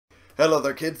Hello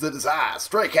there kids, it is I,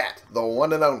 Stray Cat, the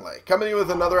one and only, coming to you with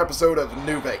another episode of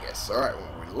New Vegas. Alright,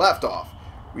 when we left off,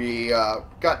 we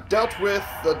got dealt with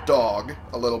the dog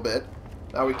a little bit.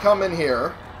 Now we come in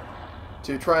here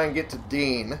to try and get to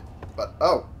Dean, but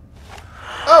oh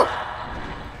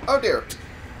dear.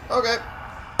 Okay,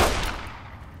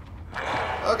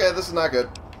 this is not good.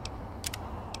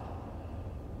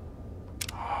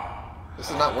 This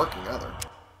is not working either.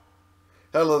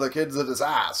 Hello there kids, it is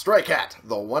I, Stray Cat,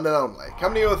 the one and only,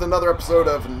 coming to you with another episode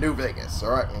of New Vegas.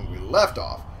 Alright, when we left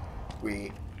off,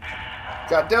 we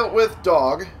got dealt with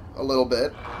dog a little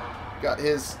bit, got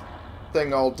his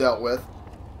thing all dealt with,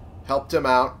 helped him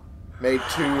out, made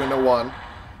 2 into 1.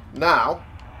 Now,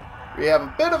 we have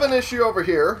a bit of an issue over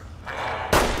here.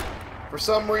 For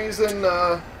some reason,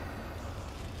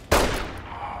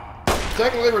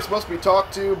 technically we're supposed to be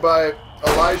talked to by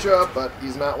Elijah, but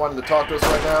he's not wanting to talk to us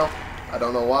right now. I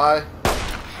don't know why.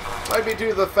 Might be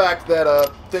due to the fact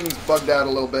that things bugged out a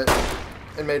little bit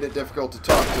and made it difficult to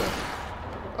talk to him.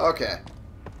 Okay.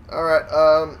 Alright,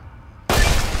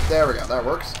 there we go. That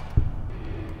works.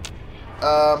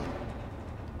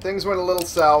 Things went a little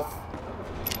south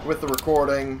with the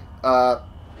recording.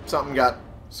 Something got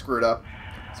screwed up,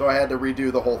 so I had to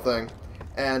redo the whole thing.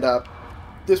 And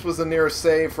this was the nearest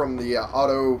save from the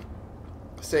auto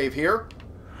save here,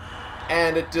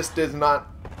 and it just does not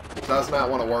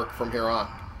want to work from here on.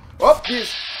 Oh,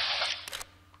 jeez.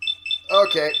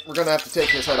 Okay, we're gonna have to take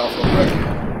his head off real quick,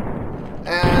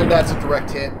 and that's a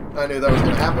direct hit. I knew that was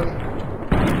gonna happen.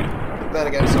 But then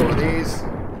again, so are these,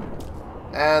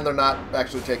 and they're not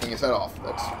actually taking his head off.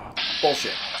 That's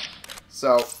bullshit.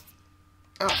 So,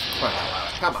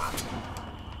 oh, come on.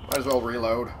 Might as well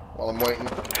reload while I'm waiting.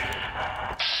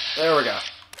 There we go.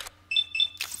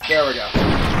 There we go.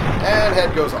 And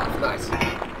head goes off. Nice.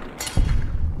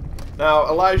 Now,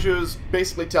 Elijah's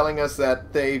basically telling us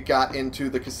that they got into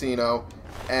the casino,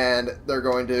 and they're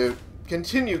going to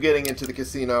continue getting into the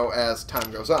casino as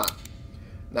time goes on.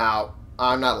 Now,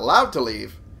 I'm not allowed to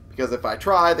leave, because if I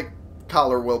try, the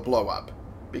collar will blow up,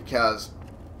 because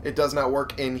it does not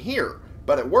work in here,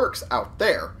 but it works out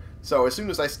there. So as soon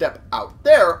as I step out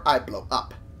there, I blow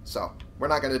up. So, we're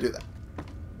not going to do that.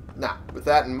 Now, with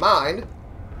that in mind,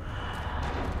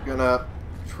 I'm gonna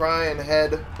try and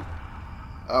head...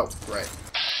 Oh, great.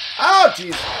 Oh,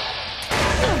 jeez!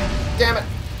 Damn it!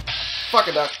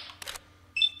 Fucking duck.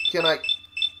 Can I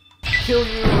kill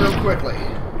you real quickly?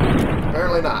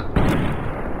 Apparently not.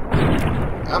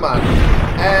 Come on.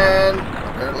 And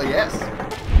apparently yes.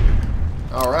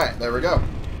 Alright, there we go.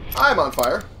 I'm on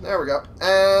fire. There we go.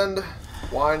 And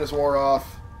wine is wore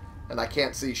off, and I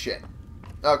can't see shit.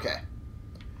 Okay.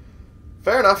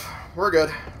 Fair enough. We're good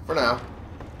for now.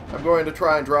 I'm going to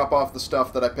try and drop off the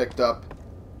stuff that I picked up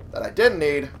that I didn't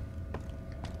need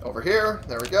over here.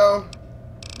 There we go.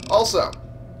 Also,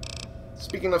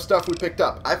 speaking of stuff we picked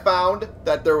up, I found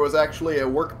that there was actually a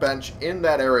workbench in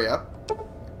that area,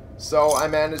 so I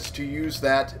managed to use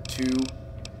that to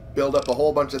build up a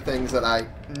whole bunch of things that I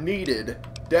needed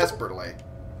desperately.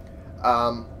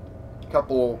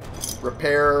 Couple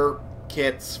repair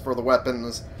kits for the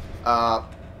weapons, got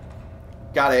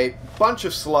a bunch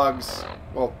of slugs,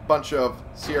 well, bunch of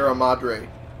Sierra Madre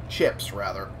chips,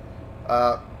 rather.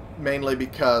 Mainly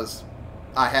because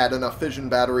I had enough fission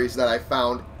batteries that I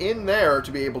found in there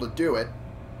to be able to do it.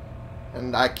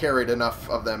 And I carried enough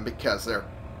of them because they're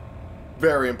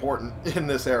very important in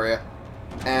this area.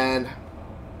 And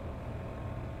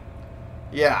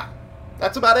yeah,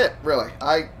 that's about it, really.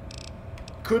 I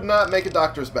could not make a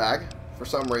doctor's bag for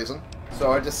some reason,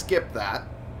 so I just skipped that.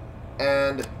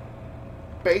 And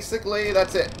basically,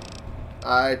 that's it.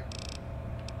 I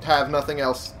have nothing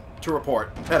else to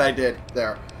report that I did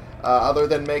there, other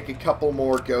than make a couple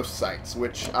more ghost sites,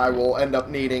 which I will end up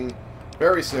needing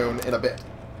very soon in a bit.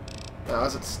 Now,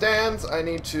 as it stands, I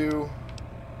need to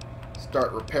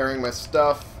start repairing my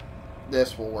stuff.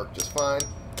 This will work just fine.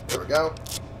 There we go.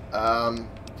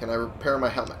 Can I repair my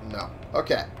helmet? No.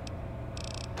 Okay.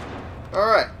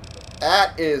 Alright.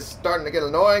 That is starting to get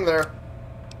annoying there.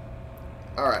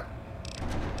 Alright.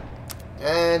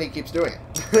 And he keeps doing it.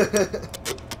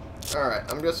 Alright,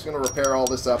 I'm just going to repair all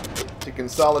this up to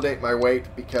consolidate my weight,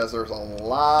 because there's a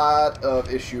lot of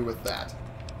issue with that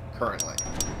currently.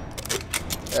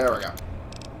 There we go.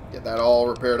 Get that all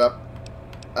repaired up.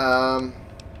 I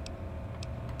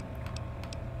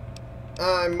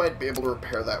might be able to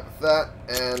repair that with that,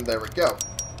 and there we go.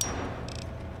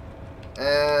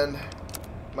 And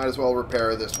might as well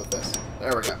repair this with this.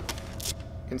 There we go.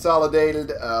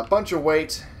 Consolidated a bunch of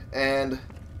weight, and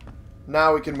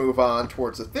now we can move on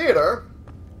towards the theater,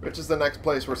 which is the next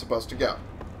place we're supposed to go.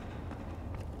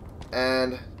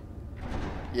 And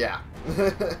Yeah.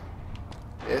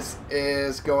 This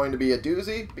is going to be a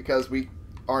doozy because we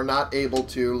are not able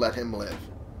to let him live.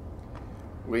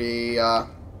 We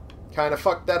kind of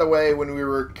fucked that away when we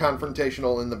were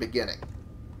confrontational in the beginning.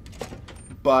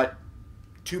 But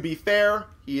to be fair,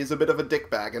 he is a bit of a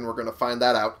dickbag, and we're going to find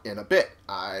that out in a bit.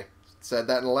 I said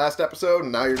that in the last episode,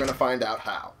 and now you're going to find out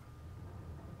how.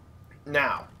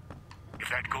 Now, if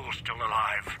that ghoul's still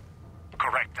alive,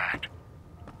 correct that.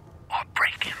 Or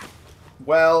break him.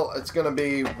 Well, it's going to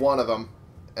be one of them,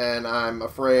 and I'm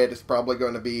afraid it's probably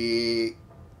going to be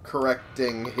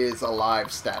correcting his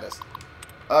alive status.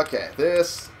 Okay,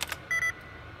 this...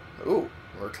 Ooh,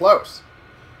 we're close.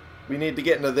 We need to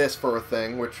get into this for a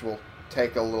thing, which will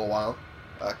take a little while.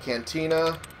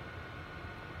 Cantina.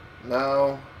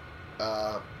 No.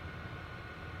 I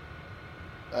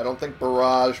don't think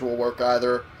Barrage will work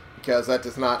either, because that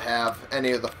does not have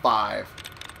any of the 5.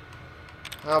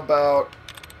 How about...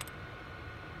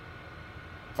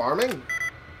 Farming?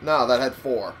 No, that had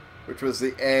 4, which was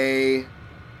the A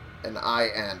and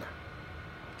IN.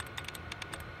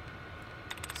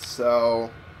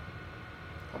 So,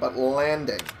 how about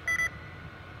landing?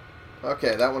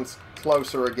 Okay, that one's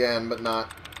closer again, but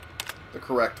not the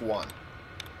correct one.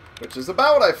 Which is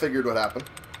about what I figured would happen.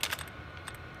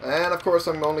 And, of course,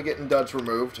 I'm only getting duds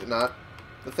removed, not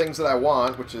the things that I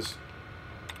want, which is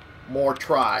more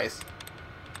tries.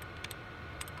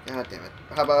 God damn it.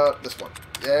 How about this one?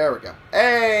 There we go.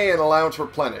 Hey, an allowance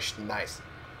replenished. Nice.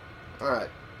 Alright,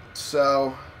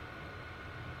 so...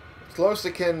 close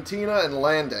to Cantina and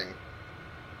landing.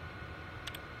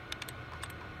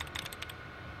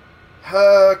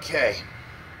 Okay.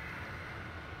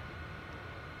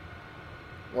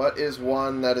 What is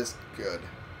one that is good?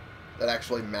 That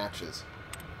actually matches?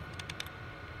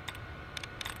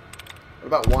 What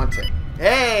about wanting?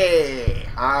 Hey!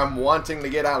 I'm wanting to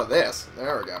get out of this.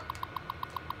 There we go.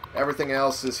 Everything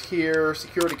else is here.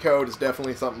 Security code is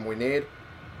definitely something we need.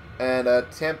 And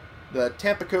the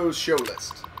Tampico's show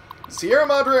list. Sierra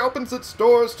Madre opens its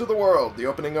doors to the world. The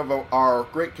opening of our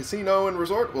great casino and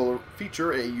resort will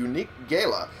feature a unique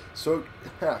gala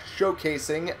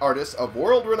showcasing artists of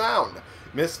world renown.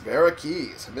 Miss Vera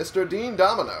Keys, Mr. Dean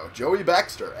Domino, Joey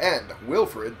Baxter, and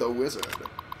Wilfred the Wizard.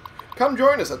 Come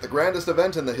join us at the grandest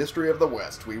event in the history of the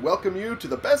West. We welcome you to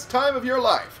the best time of your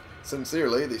life.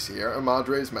 Sincerely, the Sierra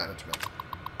Madre's management.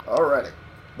 Alrighty.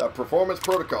 The performance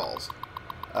protocols.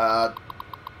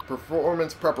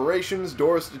 Performance preparations,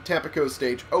 doors to Tampico's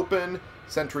stage open,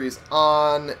 sentries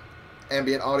on,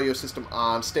 ambient audio system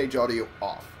on, stage audio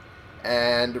off.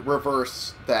 And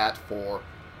reverse that for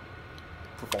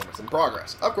performance in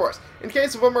progress. Of course, in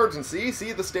case of emergency,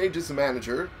 see the stage's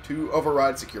manager to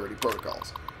override security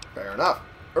protocols. Fair enough.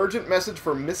 Urgent message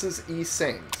for Mrs. E.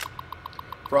 Sains.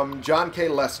 From John K.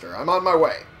 Lester. I'm on my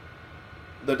way.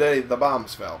 The day the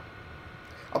bombs fell.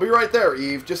 I'll be right there,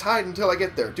 Eve. Just hide until I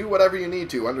get there. Do whatever you need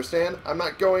to, understand? I'm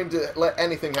not going to let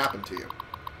anything happen to you.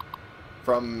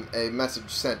 From a message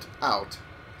sent out.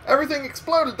 Everything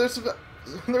exploded.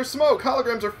 There's smoke.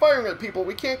 Holograms are firing at people.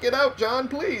 We can't get out, John.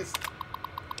 Please.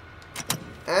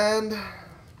 And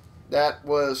that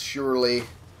was surely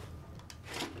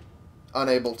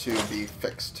unable to be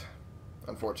fixed,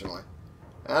 unfortunately.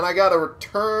 And I got a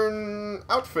return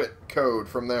outfit code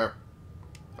from there.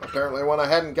 Apparently one I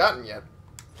hadn't gotten yet.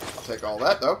 I'll take all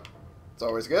that, though. It's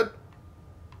always good.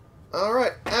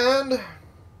 Alright, and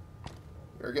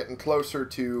we're getting closer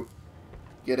to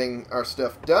getting our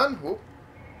stuff done. Whoop.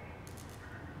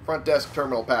 Front desk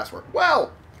terminal password.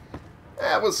 Well,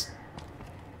 that was,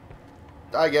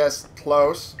 I guess,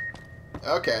 close.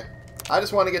 Okay. I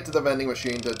just want to get to the vending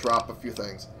machine to drop a few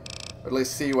things. Or at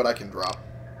least see what I can drop.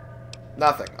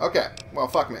 Nothing. Okay. Well,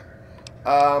 fuck me.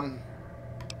 I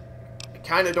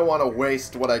kind of don't want to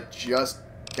waste what I just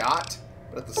got,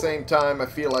 but at the same time, I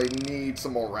feel I need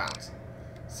some more rounds.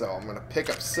 So I'm going to pick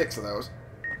up 6 of those.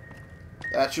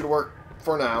 That should work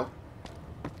for now.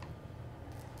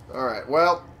 Alright,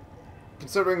 well,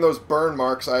 considering those burn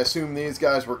marks, I assume these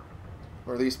guys were,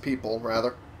 or these people,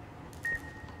 rather,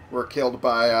 were killed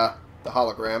by the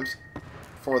holograms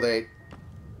before they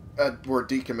were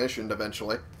decommissioned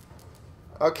eventually.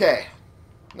 Okay,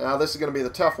 now this is going to be the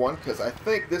tough one, because I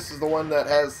think this is the one that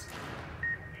has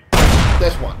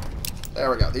this one.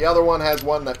 There we go. The other one has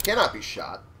one that cannot be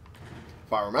shot,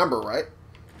 if I remember right.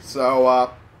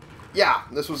 So, yeah,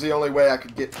 this was the only way I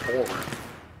could get forward.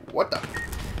 What the?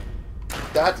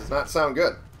 That does not sound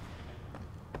good.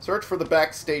 Search for the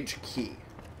backstage key.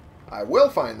 I will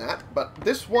find that, but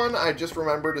this one I just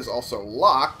remembered is also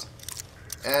locked,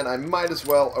 and I might as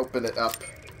well open it up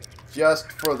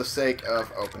just for the sake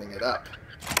of opening it up.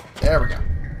 There we go.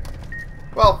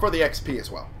 Well, for the XP as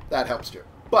well. That helps too.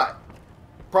 But,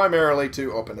 primarily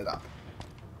to open it up.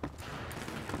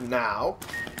 Now,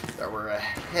 that we're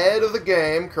ahead of the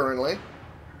game currently.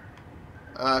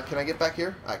 Can I get back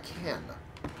here? I can.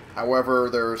 However,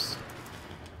 there's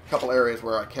a couple areas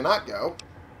where I cannot go.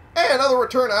 Hey, another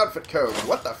return outfit code.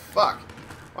 What the fuck?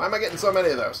 Why am I getting so many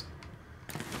of those?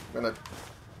 I'm gonna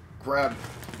grab...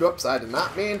 Oops, I did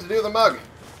not mean to do the mug.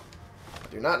 I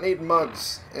do not need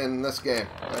mugs in this game.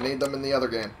 I need them in the other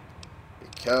game.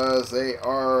 Because they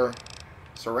are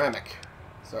ceramic.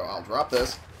 So I'll drop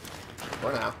this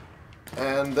for now.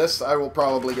 And this I will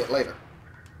probably get later.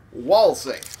 Wall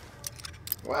sink.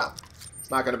 Wow. It's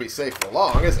not going to be safe for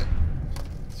long, is it?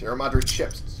 Sierra Madre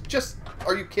chips. Just,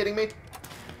 are you kidding me?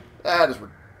 That is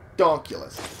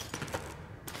redonkulous.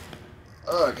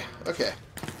 Ugh. Okay.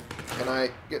 Can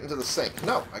I get into the sink?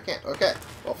 No, I can't. Okay.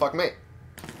 Well, fuck me.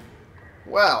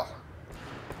 Well.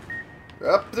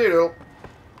 Up-de-doodle.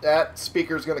 That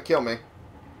speaker's going to kill me.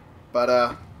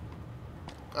 But,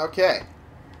 okay.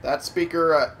 That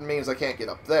speaker means I can't get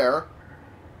up there.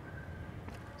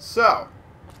 So,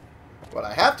 what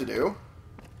I have to do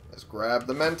is grab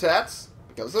the mentats,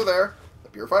 because they're there, the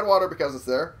purified water, because it's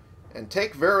there, and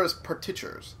take Vera's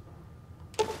partitures.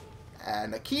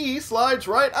 And the key slides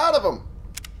right out of them.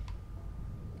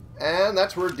 And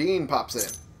that's where Dean pops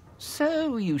in.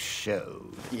 So you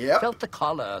showed. Yep. Felt the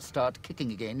collar start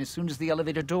kicking again as soon as the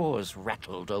elevator doors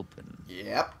rattled open.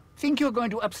 Yep. Think you're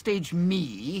going to upstage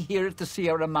me here at the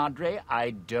Sierra Madre?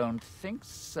 I don't think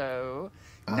so.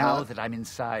 Now that I'm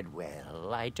inside,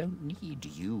 well, I don't need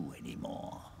you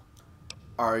anymore.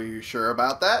 Are you sure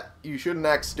about that? You shouldn't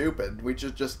act stupid. We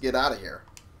should just get out of here.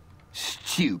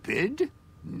 Stupid?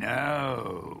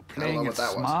 No. Playing it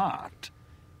smart.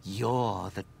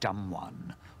 You're the dumb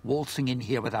one, waltzing in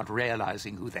here without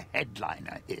realizing who the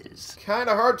headliner is. Kind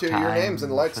of hard to. Your name's in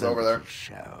lights over there.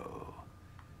 Show.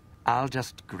 I'll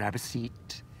just grab a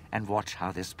seat and watch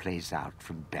how this plays out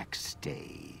from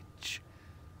backstage.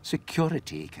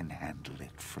 Security can handle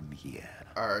it from here.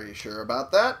 Are you sure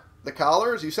about that? The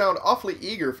collars? You sound awfully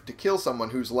eager to kill someone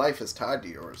whose life is tied to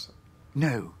yours.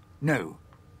 No.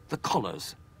 The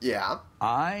collars. Yeah?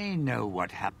 I know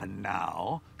what happened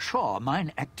now. Sure,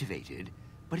 mine activated,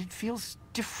 but it feels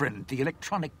different, the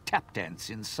electronic tap dance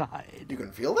inside. You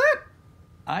can feel that?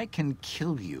 I can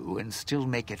kill you and still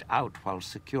make it out while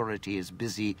security is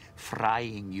busy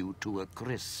frying you to a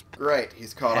crisp. Great,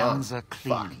 he's caught on. Hands are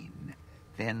clean.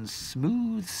 Then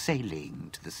smooth sailing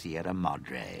to the Sierra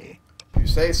Madre. You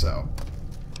say so.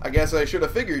 I guess I should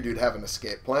have figured you'd have an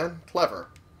escape plan. Clever.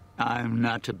 I'm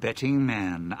not a betting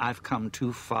man. I've come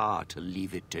too far to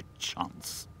leave it to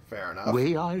chance. Fair enough.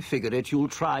 Way I figured it, you'll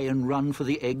try and run for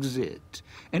the exit.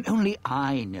 And only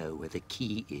I know where the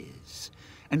key is.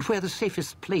 And where the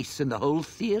safest place in the whole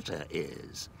theater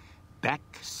is.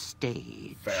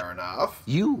 Backstage. Fair enough.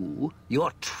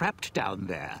 You're trapped down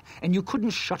there, and you couldn't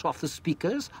shut off the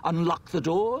speakers, unlock the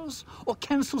doors, or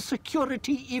cancel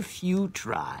security if you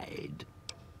tried.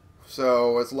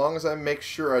 So, as long as I make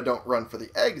sure I don't run for the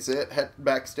exit, head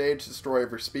backstage, destroy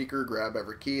every speaker, grab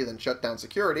every key, then shut down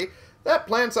security, that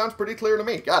plan sounds pretty clear to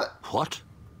me. Got it. What?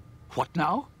 What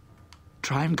now?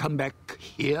 Try and come back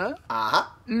here? Uh-huh.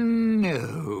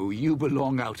 No, you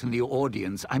belong out in the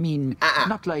audience. I mean,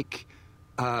 not like,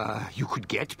 you could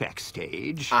get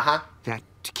backstage. Uh-huh. That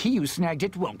key you snagged,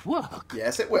 it won't work.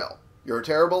 Yes, it will. You're a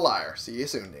terrible liar. See you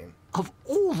soon, Dean. Of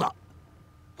all the...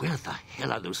 Where the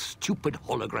hell are those stupid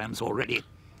holograms already?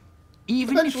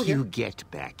 Even if you get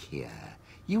back here,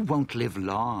 you won't live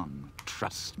long.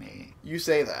 Trust me. You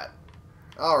say that.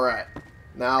 Alright.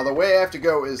 Now, the way I have to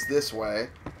go is this way.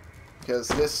 Because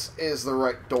this is the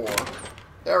right door.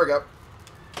 There we go.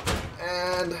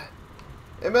 And...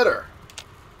 emitter.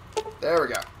 There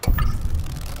we go.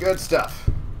 Good stuff.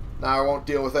 Now I won't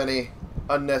deal with any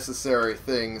unnecessary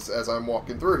things as I'm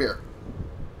walking through here.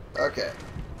 Okay.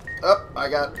 Oh, I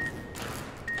got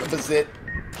the bazit.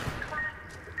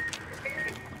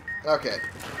 Okay.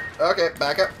 Okay,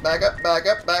 back up, back up, back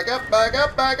up, back up, back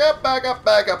up, back up, back up,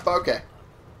 back up. Okay.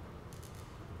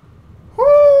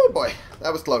 Whoo, boy.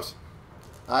 That was close.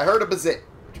 I heard a bazit,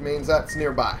 which means that's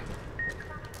nearby.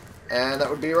 And that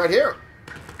would be right here.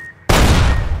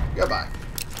 Goodbye.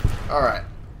 Alright.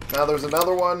 Now there's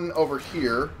another one over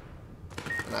here.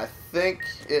 And I think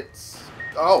it's...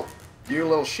 Oh, you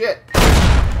little shit.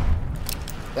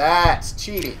 That's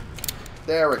cheating.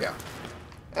 There we go.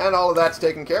 And all of that's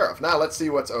taken care of. Now let's see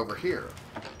what's over here.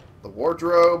 The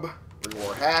wardrobe,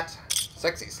 reward hat,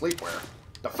 sexy sleepwear.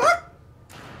 The fuck?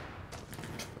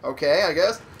 Okay, I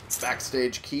guess.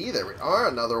 Backstage key. There we are.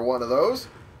 Another one of those.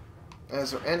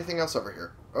 Is there anything else over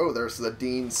here? Oh, there's the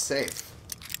Dean's safe.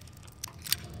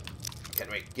 Can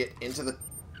we get into the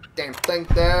damn thing?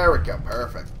 There we go.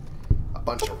 Perfect. A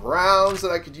bunch of rounds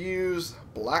that I could use.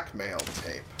 Blackmail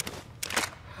tape.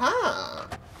 Huh.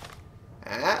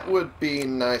 That would be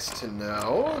nice to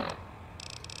know.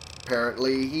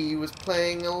 Apparently he was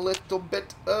playing a little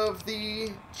bit of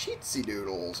the cheatsy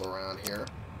doodles around here.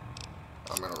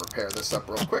 I'm going to repair this up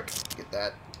real quick. Get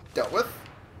that dealt with.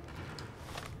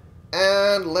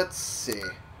 And let's see.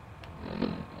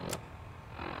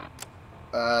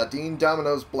 Dean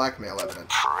Domino's blackmail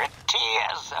evidence. Pretty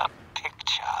as a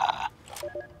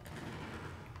picture.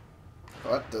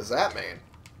 What does that mean?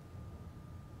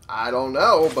 I don't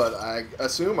know, but I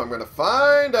assume I'm going to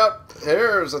find out.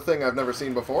 Here's a thing I've never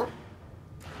seen before.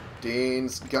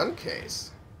 Dean's gun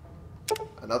case.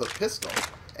 Another pistol.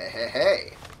 Hey, hey,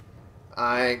 hey.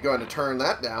 I ain't going to turn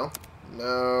that down.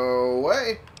 No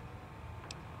way.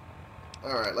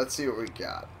 Alright, let's see what we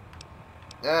got.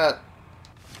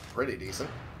 Pretty decent.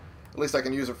 At least I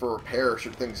can use it for repair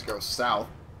should things go south.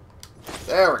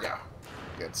 There we go.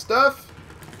 Good stuff.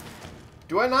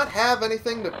 Do I not have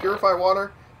anything to purify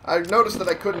water? I noticed that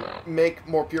I couldn't make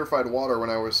more purified water when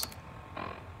I was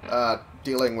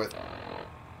dealing with...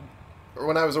 Or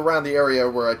when I was around the area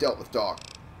where I dealt with dog,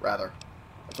 rather.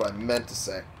 That's what I meant to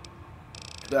say.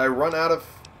 Did I run out of...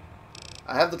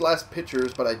 I have the last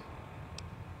pictures, but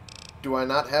do I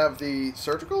not have the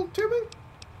surgical tubing?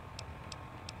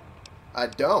 I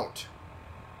don't.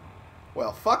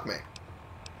 Well, fuck me.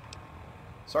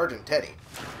 Sergeant Teddy.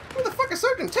 Who the fuck is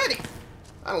Sergeant Teddy?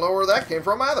 I don't know where that came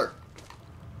from either.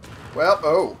 Well,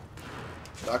 oh.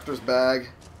 Doctor's bag.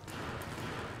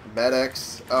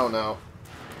 Medics. Oh, no.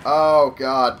 Oh,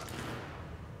 God.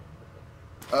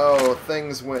 Oh,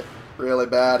 things went really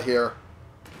bad here.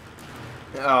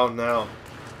 Oh, no.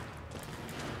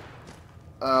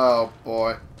 Oh,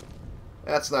 boy.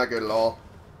 That's not good at all.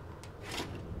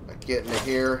 Get into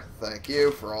here. Thank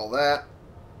you for all that.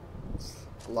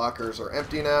 Lockers are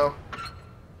empty now.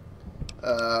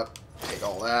 Take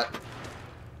all that.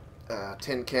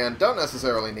 Tin can. Don't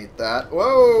necessarily need that.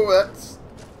 Whoa, it's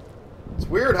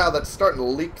weird how that's starting to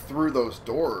leak through those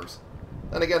doors.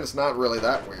 Then again, it's not really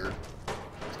that weird.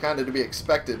 It's kind of to be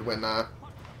expected when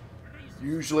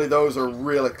usually those are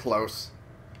really close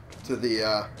to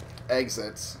the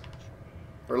exits,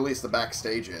 or at least the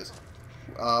backstage is.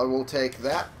 We'll take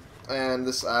that. And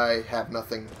this, I have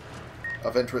nothing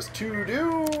of interest to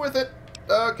do with it.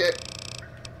 Okay.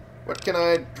 What can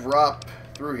I drop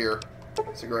through here?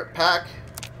 Cigarette pack.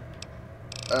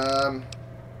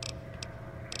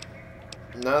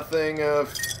 Nothing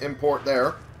of import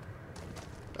there.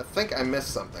 I think I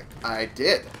missed something. I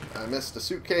did. I missed a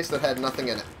suitcase that had nothing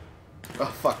in it. Oh,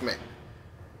 fuck me.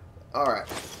 Alright.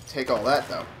 Take all that,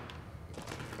 though.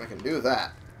 I can do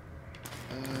that.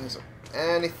 Is there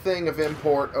anything of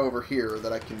import over here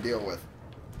that I can deal with?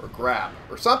 Or grab?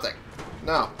 Or something?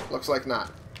 No. Looks like not.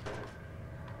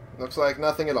 Looks like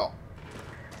nothing at all.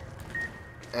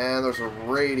 And there's a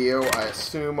radio, I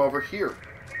assume, over here.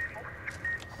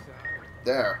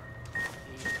 There.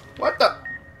 What the?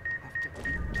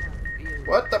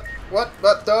 What the? What?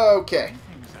 Okay.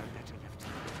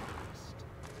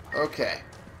 Okay.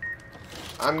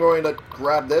 I'm going to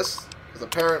grab this, because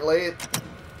apparently...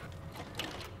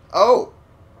 Oh!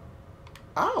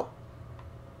 Oh!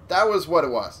 That was what it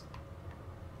was.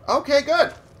 Okay,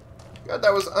 good. Good,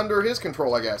 that was under his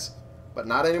control, I guess. But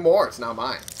not anymore, it's now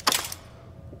mine.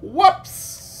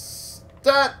 Whoops!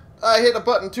 I hit a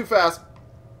button too fast.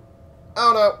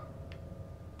 Oh no.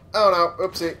 Oh no,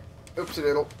 oopsie. Oopsie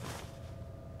doodle.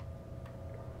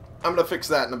 I'm gonna fix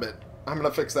that in a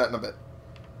bit.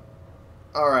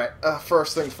 Alright,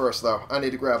 first things first though. I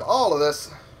need to grab all of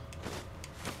this.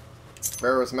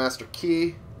 Pharaoh's master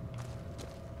key.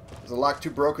 Is the lock too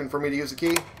broken for me to use the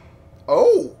key?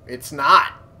 Oh, it's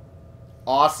not.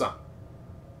 Awesome.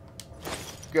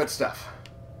 Good stuff.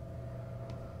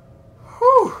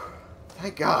 Whew.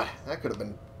 Thank God. That could have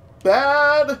been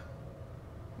bad. In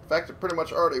fact, it pretty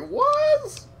much already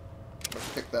was. Let's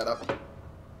pick that up.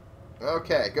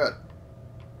 Okay, good.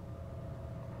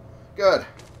 Good.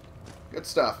 Good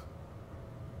stuff.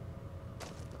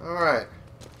 Alright.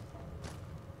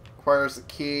 Requires the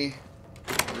key.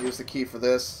 I'll use the key for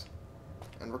this.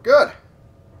 And we're good.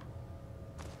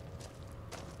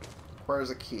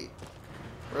 Requires a key.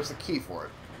 Where's the key for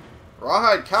it?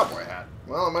 Rawhide cowboy hat.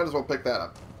 Well, I might as well pick that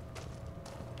up.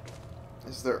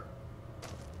 Is there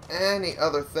any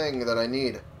other thing that I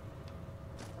need?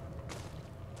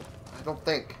 I don't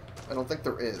think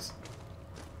there is.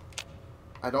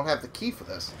 I don't have the key for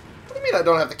this. What do you mean I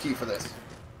don't have the key for this?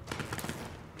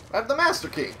 I have the master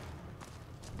key.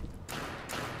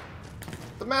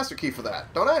 The master key for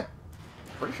that, don't I?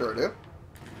 Pretty sure I do.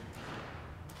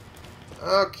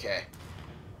 Okay.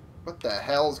 What the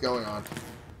hell's going on?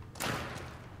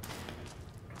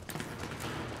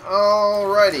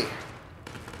 Alrighty.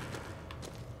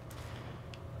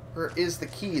 Where is the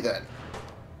key, then?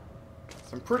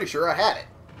 So I'm pretty sure I had it.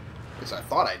 At least I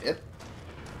thought I did.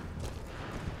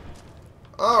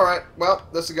 Alright, well,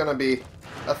 this is gonna be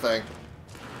a thing.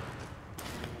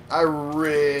 I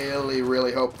really,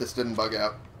 really hope this didn't bug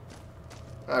out.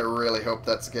 I really hope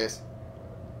that's the case.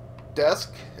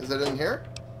 Desk, is it in here?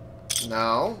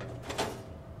 No.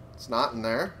 It's not in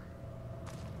there.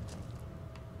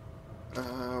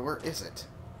 Where is it?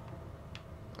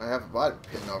 I have a bobby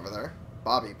pin over there.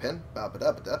 Bobby pin.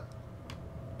 Ba-ba-da-ba-da.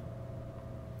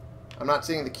 I'm not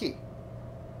seeing the key.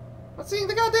 I'm not seeing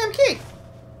the goddamn key!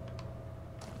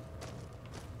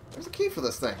 Where's the key for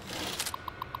this thing?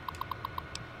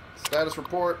 Status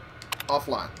report.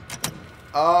 Offline.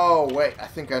 Oh, wait. I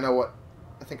think I know what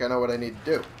I need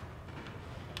to do.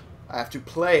 I have to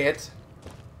play it.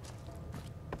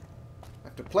 I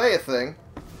have to play a thing.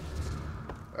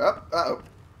 Uh-oh.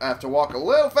 I have to walk a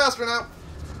little faster now.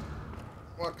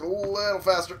 Walk a little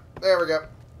faster. There we go.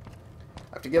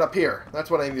 I have to get up here. That's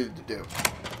what I needed to do.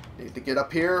 I need to get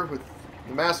up here with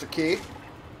the master key.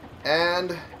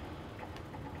 And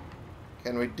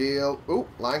can we deal... Ooh,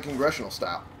 line congressional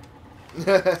style.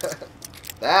 That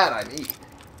I need.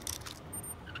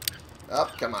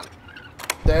 Up, come on.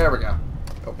 There we go.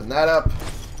 Open that up.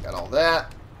 Got all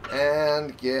that.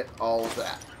 And get all of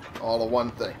that. All of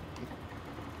one thing.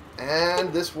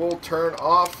 And this will turn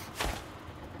off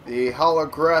the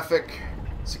holographic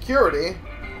security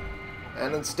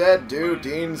and instead do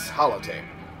Dean's holotape.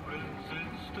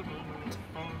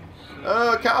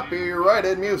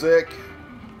 Copyrighted music.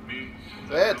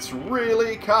 That's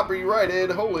really copyrighted.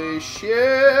 Holy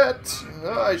shit.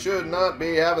 I should not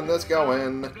be having this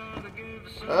going.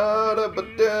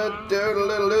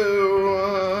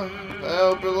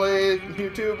 Hopefully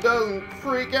YouTube doesn't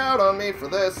freak out on me for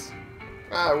this.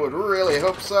 I would really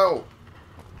hope so.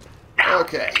 Now,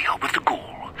 okay. deal with the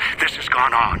ghoul. This has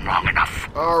gone on long enough.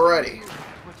 Alrighty.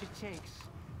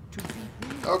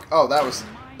 Oh, that was...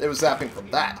 It was zapping from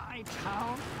that.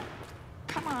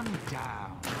 Come on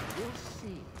down. We'll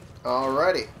see.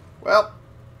 Alrighty. Well,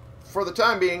 for the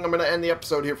time being, I'm going to end the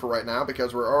episode here for right now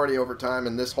because we're already over time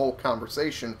and this whole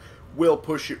conversation will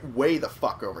push it way the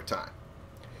fuck over time.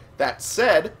 That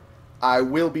said, I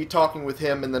will be talking with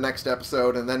him in the next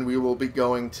episode, and then we will be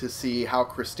going to see how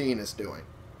Christine is doing.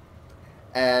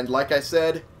 And like I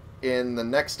said, in the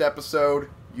next episode,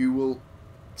 you will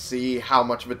see how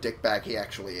much of a dickbag he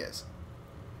actually is.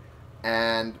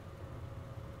 And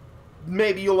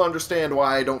maybe you'll understand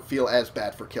why I don't feel as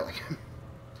bad for killing him.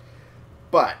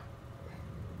 But,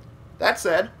 that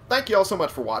said, thank you all so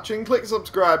much for watching. Click the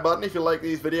subscribe button if you like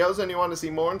these videos and you want to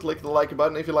see more, and click the like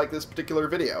button if you like this particular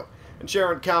video. And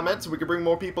share in comments so we can bring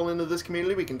more people into this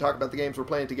community. We can talk about the games we're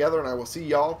playing together, and I will see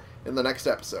y'all in the next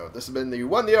episode. This has been the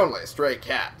one, the only Stray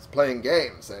Cats, playing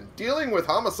games and dealing with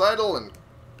homicidal and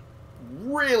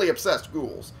really obsessed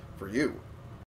ghouls for you.